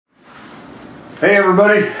Hey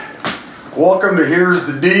everybody, welcome to Here's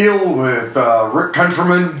the Deal with Rick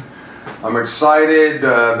Countryman. I'm excited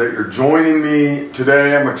that you're joining me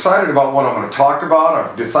today. I'm excited about what I'm going to talk about.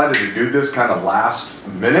 I've decided to do this kind of last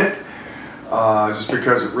minute just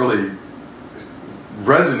because it really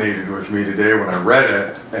resonated with me today when I read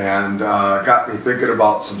it and got me thinking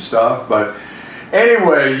about some stuff. But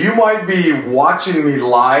anyway, you might be watching me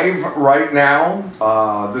live right now.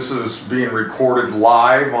 This is being recorded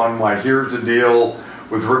live on my Here's the Deal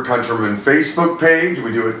with Rick Countryman Facebook page.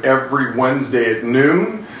 We do it every Wednesday at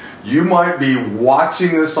noon. You might be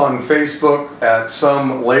watching this on Facebook at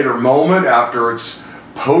some later moment after it's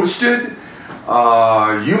posted.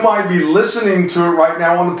 You might be listening to it right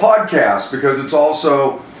now on the podcast because it's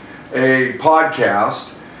also a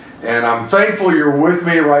podcast. And I'm thankful you're with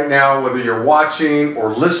me right now, whether you're watching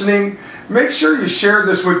or listening. Make sure you share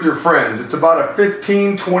this with your friends. It's about a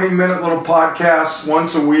 15, 20-minute little podcast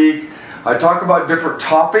once a week. I talk about different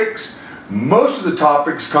topics. Most of the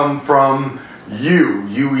topics come from you.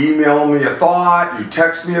 You email me a thought, you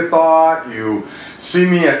text me a thought, you see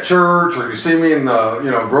me at church, or you see me in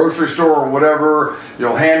the grocery store or whatever.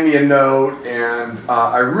 You'll hand me a note, and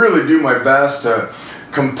I really do my best to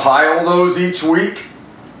compile those each week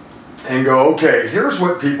and go, okay, here's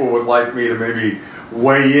what people would like me to maybe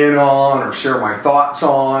weigh in on or share my thoughts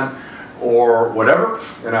on or whatever.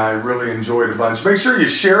 And I really enjoyed a bunch. Make sure you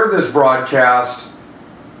share this broadcast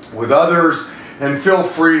with others and feel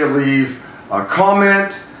free to leave a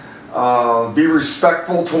comment. Be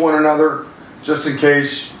respectful to one another just in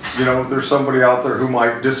case, there's somebody out there who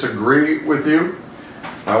might disagree with you.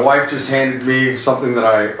 My wife just handed me something that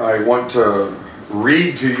I want to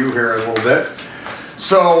read to you here in a little bit.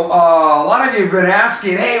 So, a lot of you have been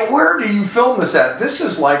asking, hey, where do you film this at? This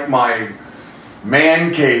is like my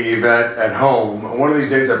man cave at home. One of these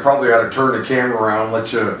days I probably ought to turn the camera around and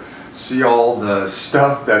let you see all the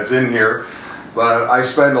stuff that's in here. But I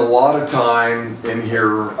spend a lot of time in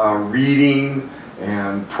here reading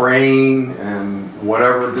and praying and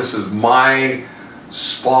whatever. This is my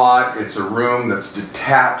spot. It's a room that's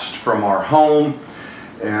detached from our home.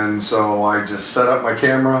 And so I just set up my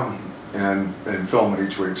camera and film it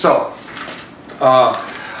each week. So,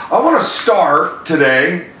 I want to start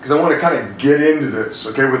today, because I want to kind of get into this,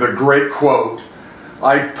 okay, with a great quote.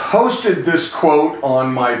 I posted this quote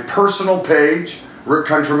on my personal page, Rick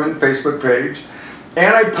Countryman Facebook page,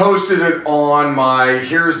 and I posted it on my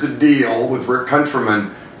Here's the Deal with Rick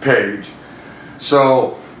Countryman page.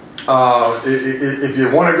 So, if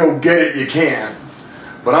you want to go get it, you can.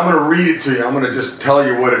 But I'm going to read it to you. I'm going to just tell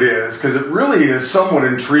you what it is, because it really is somewhat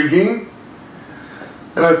intriguing.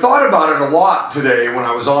 And I thought about it a lot today when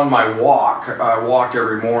I was on my walk. I walk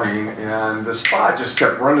every morning, and this thought just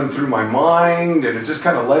kept running through my mind, and it just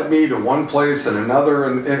kind of led me to one place and another.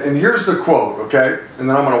 And here's the quote, okay? And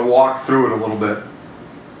then I'm going to walk through it a little bit.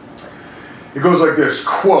 It goes like this,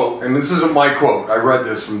 quote, and this isn't my quote. I read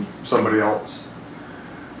this from somebody else.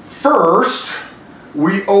 First,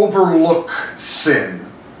 we overlook sin.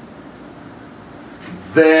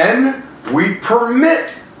 Then we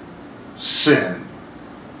permit sin.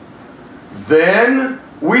 Then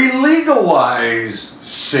we legalize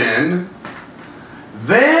sin.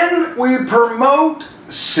 Then we promote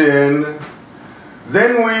sin.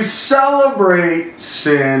 Then we celebrate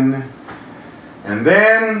sin. And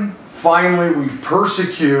then finally we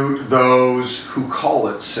persecute those who call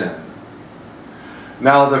it sin.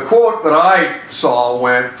 Now the quote that I saw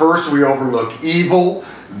went, first we overlook evil.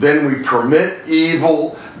 Then we permit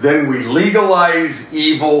evil, then we legalize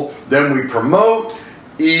evil, then we promote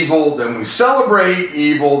evil, then we celebrate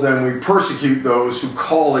evil, then we persecute those who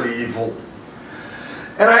call it evil.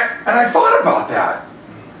 And I thought about that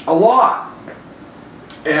a lot.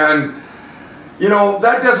 And,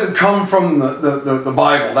 that doesn't come from the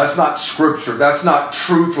Bible. That's not scripture. That's not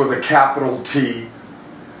truth with a capital T.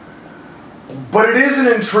 But it is an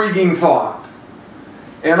intriguing thought.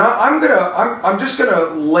 And I'm just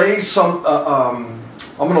gonna lay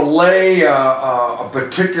a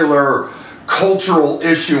particular cultural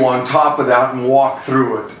issue on top of that and walk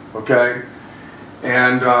through it, okay?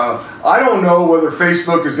 And I don't know whether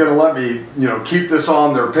Facebook is gonna let me, keep this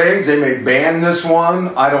on their page. They may ban this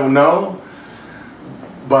one. I don't know.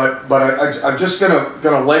 But I'm just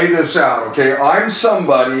gonna lay this out, okay? I'm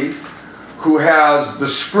somebody who has the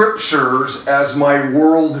scriptures as my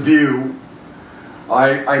worldview.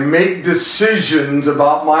 I make decisions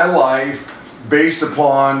about my life based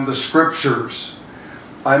upon the scriptures.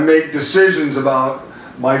 I make decisions about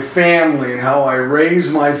my family and how I raise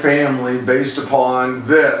my family based upon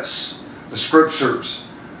this, the scriptures.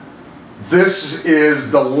 This is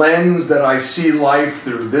the lens that I see life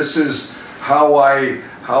through. This is how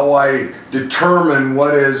I determine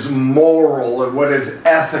what is moral and what is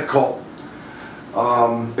ethical.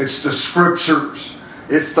 It's the scriptures.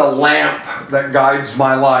 It's the lamp that guides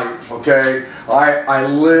my life, okay? I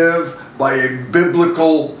live by a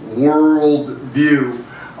biblical worldview.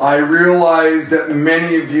 I realize that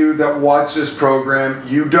many of you that watch this program,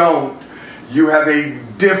 you don't. You have a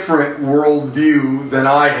different worldview than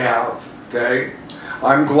I have, okay?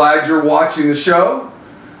 I'm glad you're watching the show.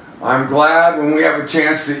 I'm glad when we have a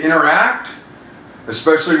chance to interact,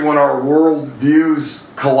 especially when our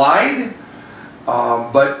worldviews collide.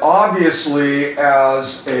 But obviously,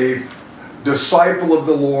 as a disciple of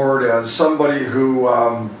the Lord, as somebody who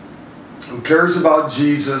cares about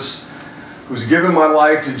Jesus, who's given my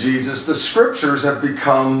life to Jesus, the scriptures have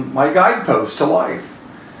become my guidepost to life.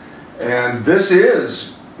 And this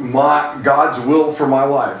is God's will for my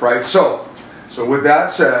life, right? So with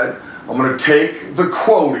that said, I'm going to take the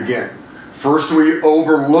quote again. First we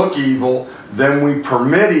overlook evil, then we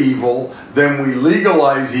permit evil, then we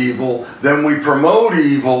legalize evil, then we promote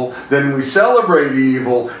evil, then we celebrate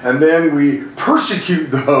evil, and then we persecute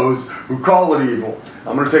those who call it evil.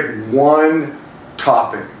 I'm going to take one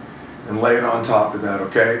topic and lay it on top of that,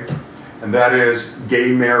 okay? And that is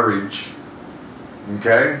gay marriage,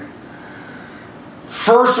 okay?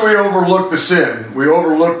 First we overlook the sin. We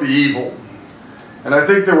overlook the evil. And I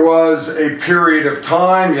think there was a period of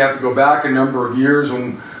time, you have to go back a number of years,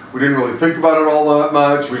 when we didn't really think about it all that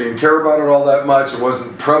much. We didn't care about it all that much. It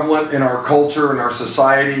wasn't prevalent in our culture, in our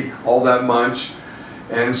society all that much.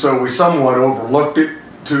 And so we somewhat overlooked it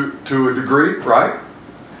to a degree, right?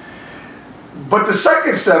 But the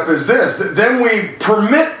second step is this. Then we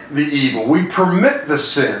permit the evil. We permit the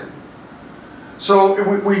sin. So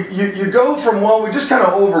you go from, well, we just kind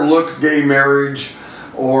of overlooked gay marriage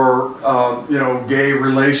or, gay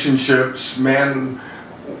relationships, men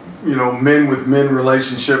with men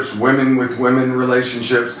relationships, women with women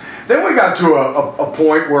relationships. Then we got to a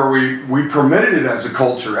point where we permitted it as a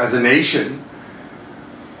culture, as a nation.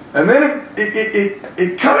 And then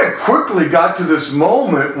it kind of quickly got to this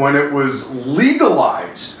moment when it was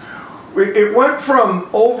legalized. It went from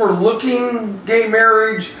overlooking gay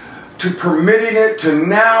marriage to permitting it to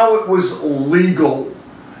now it was legal.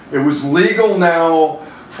 It was legal now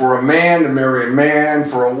for a man to marry a man,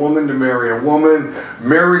 for a woman to marry a woman.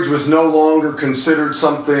 Marriage was no longer considered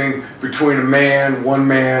something between a man,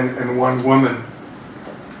 and one woman.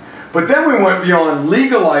 But then we went beyond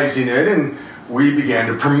legalizing it and we began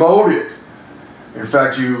to promote it. In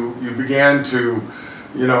fact, you began to,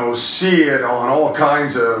 see it on all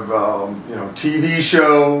kinds of, TV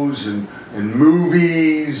shows and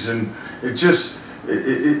movies, and it just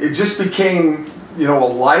became, a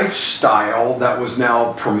lifestyle that was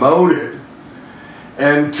now promoted.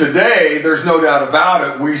 And today, there's no doubt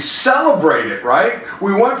about it, we celebrate it, right?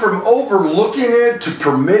 We went from overlooking it to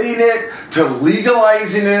permitting it to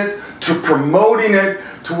legalizing it to promoting it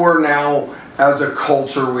to where now, as a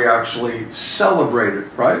culture, we actually celebrate it,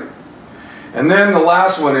 right? And then the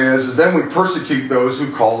last one is then we persecute those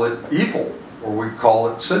who call it evil or we call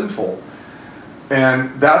it sinful.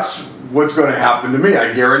 And that's what's going to happen to me,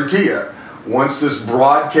 I guarantee you. Once this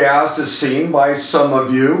broadcast is seen by some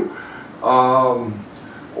of you,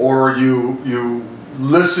 or you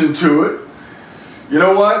listen to it, you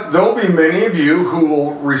know what? There'll be many of you who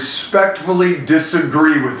will respectfully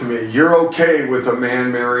disagree with me. You're okay with a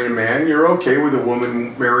man marrying a man. You're okay with a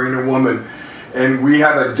woman marrying a woman. And we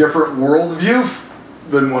have a different worldview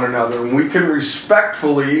than one another. And we can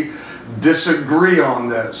respectfully disagree on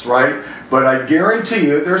this, right? But I guarantee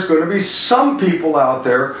you there's going to be some people out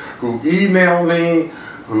there who email me,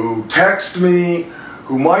 who text me,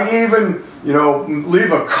 who might even,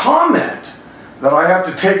 leave a comment that I have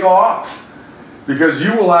to take off because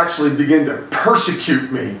you will actually begin to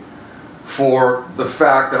persecute me for the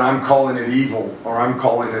fact that I'm calling it evil or I'm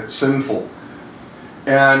calling it sinful.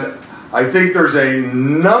 And I think there's a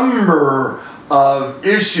number of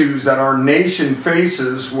issues that our nation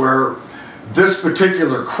faces where this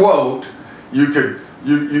particular quote, you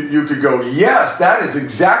could go, yes, that is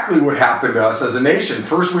exactly what happened to us as a nation.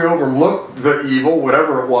 First we overlooked the evil,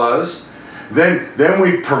 whatever it was. Then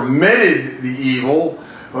we permitted the evil,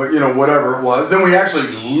 whatever it was. Then we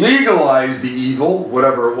actually legalized the evil,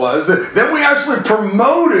 whatever it was. Then we actually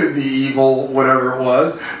promoted the evil, whatever it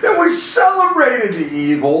was. Then we celebrated the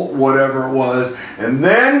evil, whatever it was. And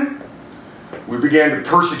then we began to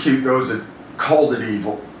persecute those that called it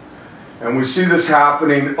evil. And we see this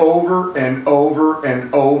happening over and over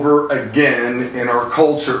and over again in our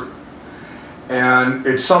culture. And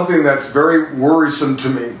it's something that's very worrisome to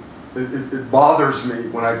me. It bothers me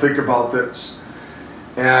when I think about this.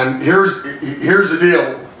 And here's the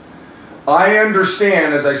deal. I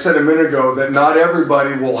understand, as I said a minute ago, that not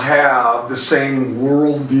everybody will have the same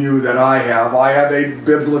worldview that I have. I have a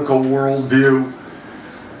biblical worldview.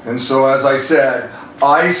 And so, as I said,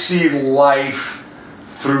 I see life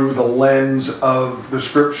through the lens of the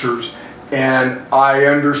Scriptures. And I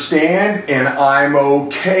understand, and I'm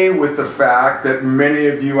okay with the fact that many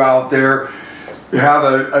of you out there have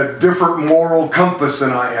a different moral compass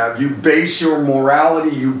than I have. You base your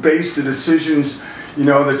morality, you base the decisions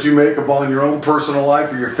that you make upon your own personal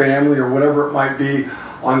life or your family or whatever it might be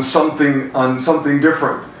on something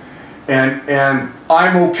different. And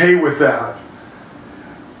I'm okay with that.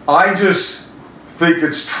 I just think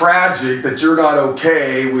it's tragic that you're not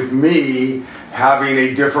okay with me having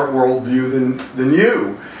a different worldview than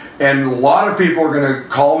you. And a lot of people are going to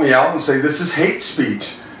call me out and say, this is hate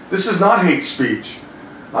speech. This is not hate speech.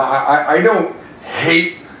 I don't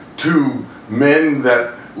hate two men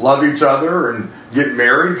that love each other and get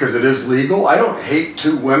married because it is legal. I don't hate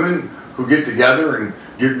two women who get together and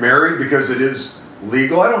get married because it is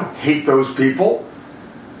legal. I don't hate those people.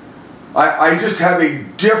 I just have a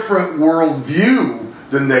different worldview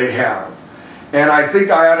than they have. And I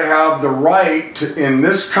think I ought to have the right in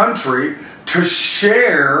this country to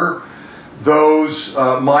share those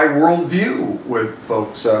my worldview with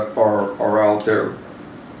folks that are out there.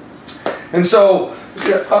 And so,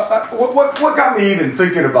 what got me even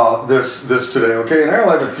thinking about this today? Okay, and I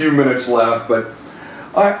only have a few minutes left, but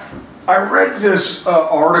I read this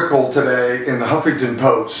article today in the Huffington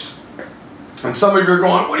Post, and some of you are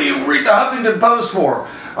going, "What do you read the Huffington Post for?"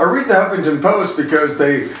 I read the Huffington Post because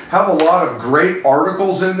they have a lot of great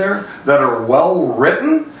articles in there that are well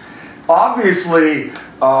written. Obviously,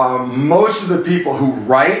 most of the people who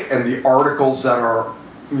write and the articles that are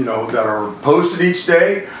posted each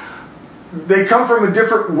day, they come from a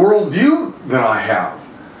different worldview than I have.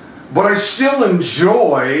 But I still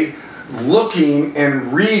enjoy looking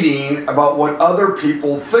and reading about what other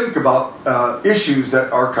people think about issues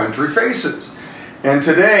that our country faces. And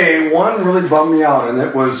today, one really bummed me out, and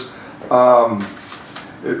it was,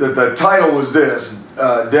 the title was this,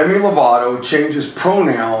 Demi Lovato changes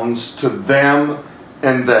pronouns to them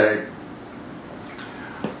and they.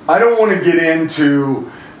 I don't want to get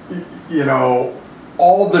into,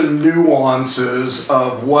 all the nuances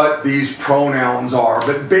of what these pronouns are,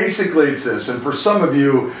 but basically it's this, and for some of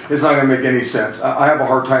you, it's not going to make any sense. I have a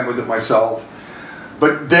hard time with it myself.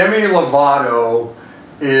 But Demi Lovato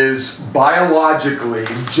is biologically,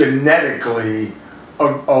 genetically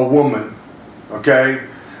a woman, okay?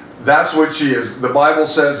 That's what she is. The Bible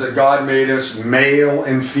says that God made us male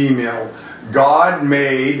and female. God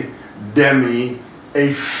made Demi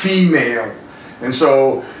a female. And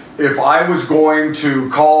so if I was going to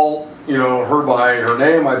call, her by her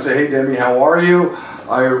name, I'd say, "Hey, Demi, how are you?"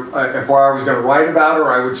 If I was going to write about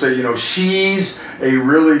her, I would say, she's a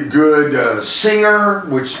really good singer,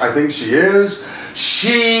 which I think she is.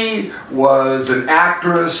 She was an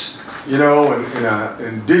actress,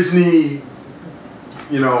 in Disney,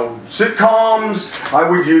 sitcoms. I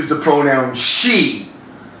would use the pronoun she.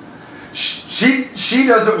 She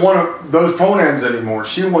doesn't want those pronouns anymore.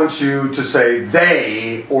 She wants you to say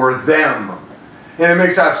they or them. And it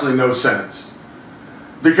makes absolutely no sense.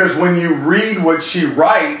 Because when you read what she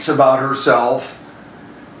writes about herself,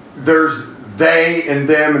 there's they and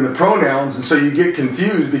them in the pronouns, and so you get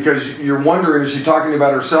confused because you're wondering, is she talking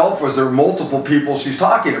about herself or is there multiple people she's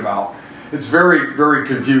talking about? It's very, very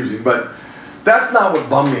confusing. But that's not what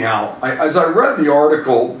bummed me out. As I read the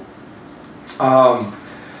article,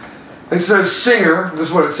 it says singer, this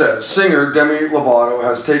is what it says, singer Demi Lovato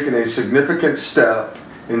has taken a significant step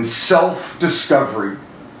in self-discovery.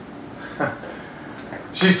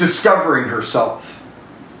 She's discovering herself.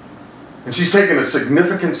 And she's taken a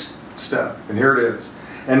significant step, and here it is.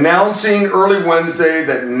 Announcing early Wednesday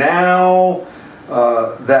that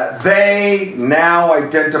they now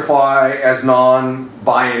identify as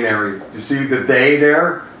non-binary. You see the they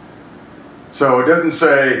there? So it doesn't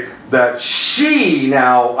say that she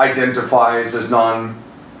now identifies as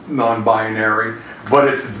non-binary, but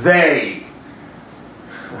it's they.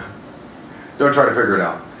 Don't try to figure it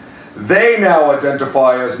out. They now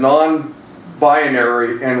identify as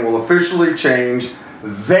non-binary and will officially change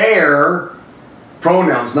their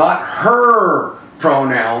pronouns, not her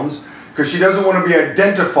pronouns, because she doesn't want to be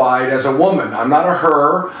identified as a woman. I'm not a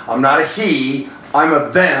her, I'm not a he, I'm a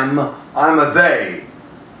them, I'm a they.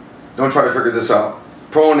 Don't try to figure this out.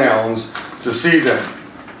 Pronouns to see them.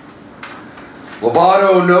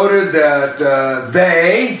 Lovato noted that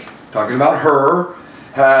they, talking about her,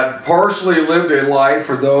 had partially lived a life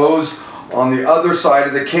for those on the other side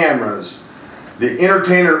of the cameras. the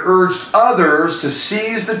entertainer urged others to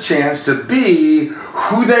seize the chance to be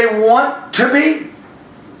who they want to be.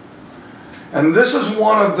 And this is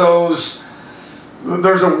one of those,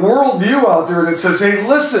 there's a worldview out there that says, hey,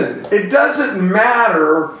 listen, it doesn't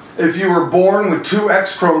matter if you were born with 2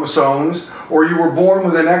 X chromosomes or you were born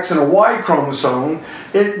with an X and a Y chromosome.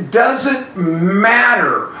 It doesn't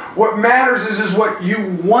matter. What matters is what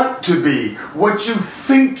you want to be, what you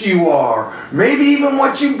think you are, maybe even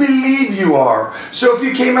what you believe you are. So if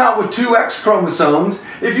you came out with 2 X chromosomes,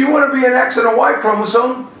 if you want to be an X and a Y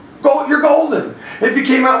chromosome, you're golden. If you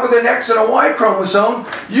came out with an X and a Y chromosome,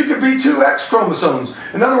 you could be 2 X chromosomes.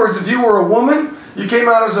 In other words, if you were a woman, you came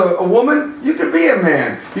out as a woman, you could be a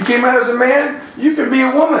man. You came out as a man, you could be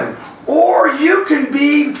a woman. Or you can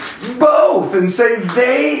be both and say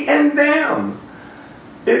they and them.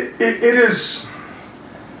 It's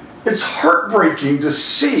heartbreaking to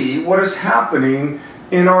see what is happening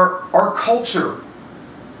in our culture.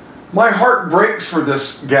 My heart breaks for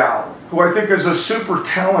this gal, who I think is a super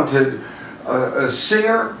talented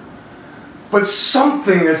singer, but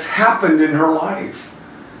something has happened in her life.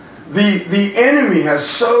 The enemy has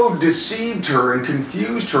so deceived her and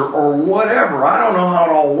confused her or whatever. I don't know how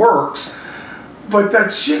it all works. But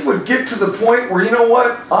that she would get to the point where, you know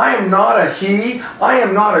what? I am not a he. I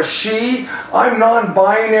am not a she. I'm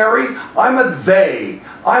non-binary. I'm a they.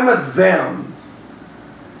 I'm a them.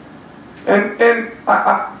 And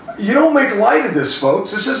you don't make light of this,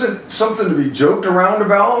 folks. This isn't something to be joked around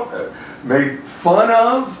about, made fun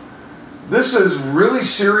of. This is really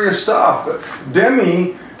serious stuff.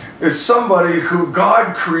 Demi is somebody who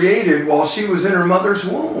God created while she was in her mother's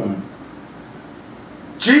womb.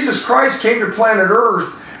 Jesus Christ came to planet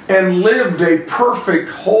Earth and lived a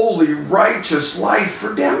perfect, holy, righteous life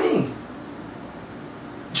for Demi.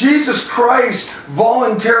 Jesus Christ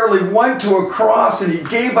voluntarily went to a cross and he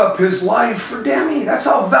gave up his life for Demi. That's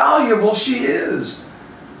how valuable she is.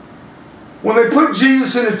 When they put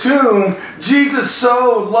Jesus in a tomb, Jesus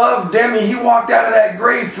so loved Demi, he walked out of that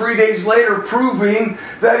grave 3 days later proving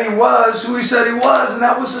that he was who he said he was, and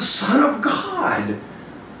that was the Son of God.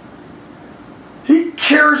 He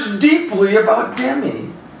cares deeply about Demi.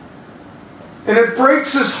 And it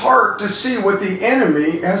breaks his heart to see what the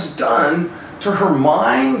enemy has done to her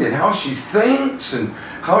mind and how she thinks and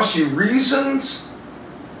how she reasons.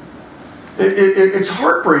 It's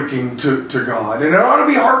heartbreaking to God, and it ought to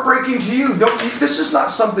be heartbreaking to you. This is not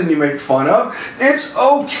something you make fun of. It's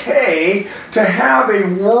okay to have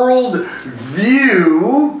a world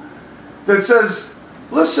view that says,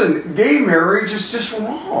 listen, gay marriage is just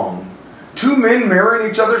wrong. 2 men marrying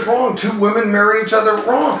each other is wrong. 2 women marrying each other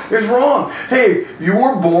is wrong. Hey, you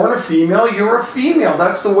were born a female, you're a female.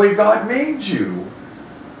 That's the way God made you.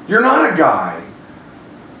 You're not a guy.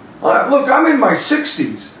 Look, I'm in my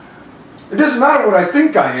 60s. It doesn't matter what I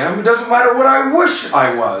think I am. It doesn't matter what I wish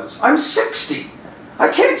I was. I'm 60. I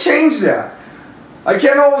can't change that. I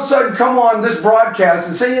can't all of a sudden come on this broadcast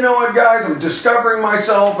and say, you know what, guys, I'm discovering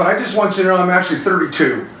myself, and I just want you to know I'm actually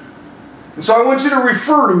 32. And so I want you to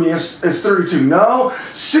refer to me as 32. No,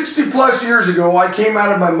 60 plus years ago, I came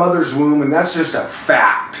out of my mother's womb, and that's just a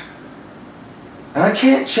fact. And I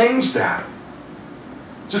can't change that.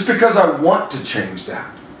 Just because I want to change that.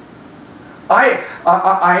 I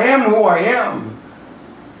am who I am.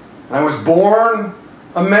 I was born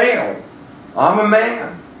a male. I'm a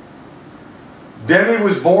man. Demi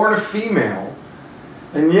was born a female.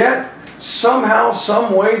 And yet, somehow,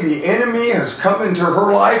 some way, the enemy has come into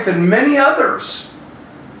her life and many others.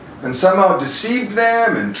 And somehow deceived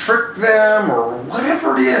them and tricked them or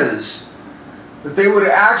whatever it is. That they would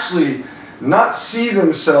actually not see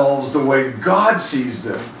themselves the way God sees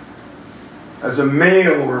them. As a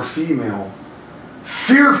male or a female.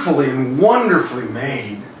 Fearfully and wonderfully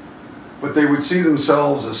made, but they would see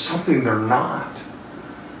themselves as something they're not.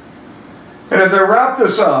 And as I wrap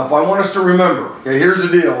this up, I want us to remember, okay, here's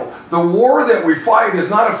the deal. The war that we fight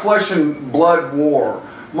is not a flesh and blood war.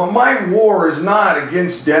 My war is not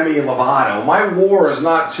against Demi Lovato. My war is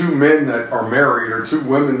not 2 men that are married or 2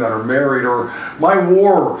 women that are married. Or my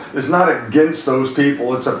war is not against those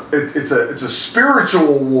people. It's a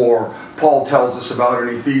spiritual war, Paul tells us about in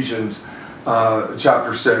Ephesians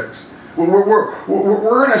chapter 6.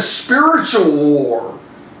 We're in a spiritual war.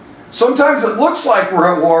 Sometimes it looks like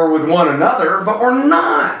we're at war with one another, but we're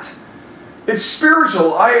not. It's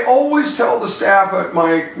spiritual. I always tell the staff at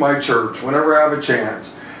my church, whenever I have a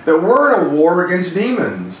chance, that we're in a war against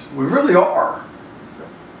demons. We really are.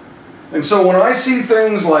 And so when I see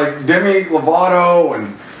things like Demi Lovato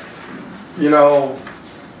and,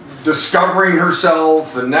 discovering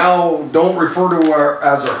herself and now don't refer to her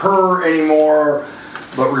as a her anymore,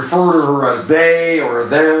 but refer to her as they or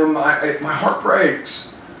them, my heart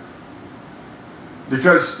breaks.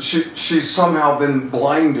 Because she's somehow been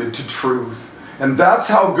blinded to truth. And that's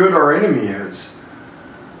how good our enemy is.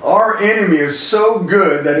 Our enemy is so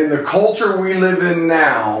good that in the culture we live in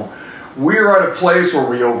now, we're at a place where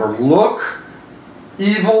we overlook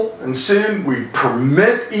evil and sin. We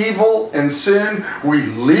permit evil and sin. We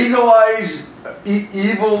legalize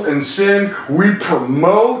evil and sin. We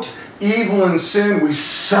promote evil and sin. We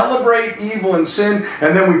celebrate evil and sin.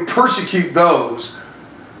 And then we persecute those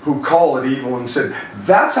who call it evil and sin.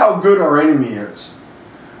 That's how good our enemy is.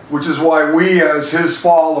 Which is why we as his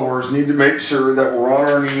followers need to make sure that we're on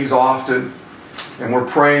our knees often and we're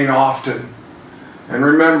praying often. And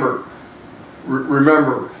remember,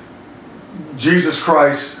 Jesus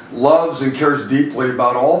Christ loves and cares deeply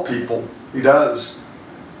about all people. He does.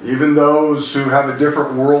 Even those who have a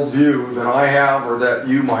different worldview than I have or that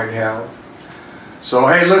you might have. So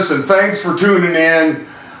hey, listen, thanks for tuning in.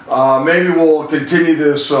 Maybe we'll continue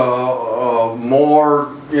this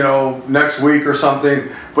more, next week or something.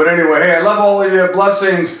 But anyway, hey, I love all of you.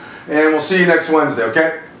 Blessings. And we'll see you next Wednesday,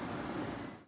 okay?